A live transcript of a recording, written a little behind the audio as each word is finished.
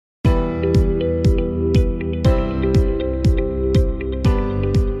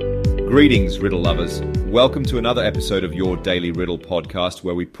Greetings, riddle lovers. Welcome to another episode of your Daily Riddle podcast,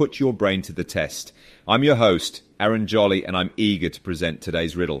 where we put your brain to the test. I'm your host, Aaron Jolly, and I'm eager to present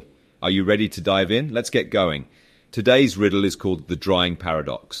today's riddle. Are you ready to dive in? Let's get going. Today's riddle is called the drying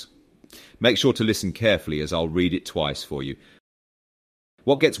paradox. Make sure to listen carefully as I'll read it twice for you.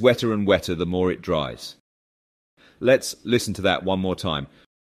 What gets wetter and wetter the more it dries? Let's listen to that one more time.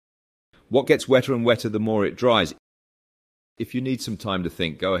 What gets wetter and wetter the more it dries? If you need some time to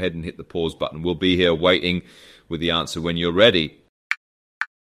think, go ahead and hit the pause button. We'll be here waiting with the answer when you're ready.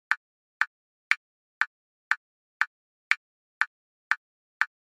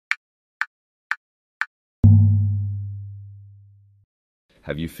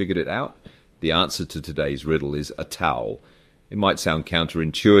 Have you figured it out? The answer to today's riddle is a towel. It might sound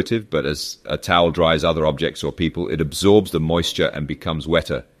counterintuitive, but as a towel dries other objects or people, it absorbs the moisture and becomes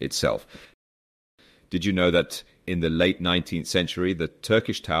wetter itself. Did you know that in the late 19th century, the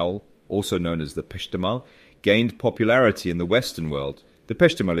Turkish towel, also known as the peshtimal, gained popularity in the Western world? The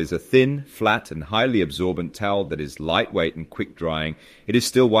peshtimal is a thin, flat, and highly absorbent towel that is lightweight and quick drying. It is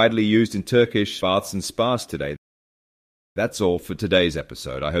still widely used in Turkish baths and spas today. That's all for today's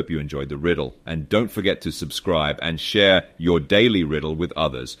episode. I hope you enjoyed the riddle. And don't forget to subscribe and share your daily riddle with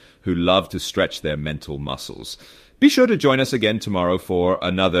others who love to stretch their mental muscles. Be sure to join us again tomorrow for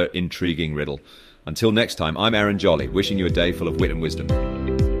another intriguing riddle. Until next time, I'm Aaron Jolly, wishing you a day full of wit and wisdom.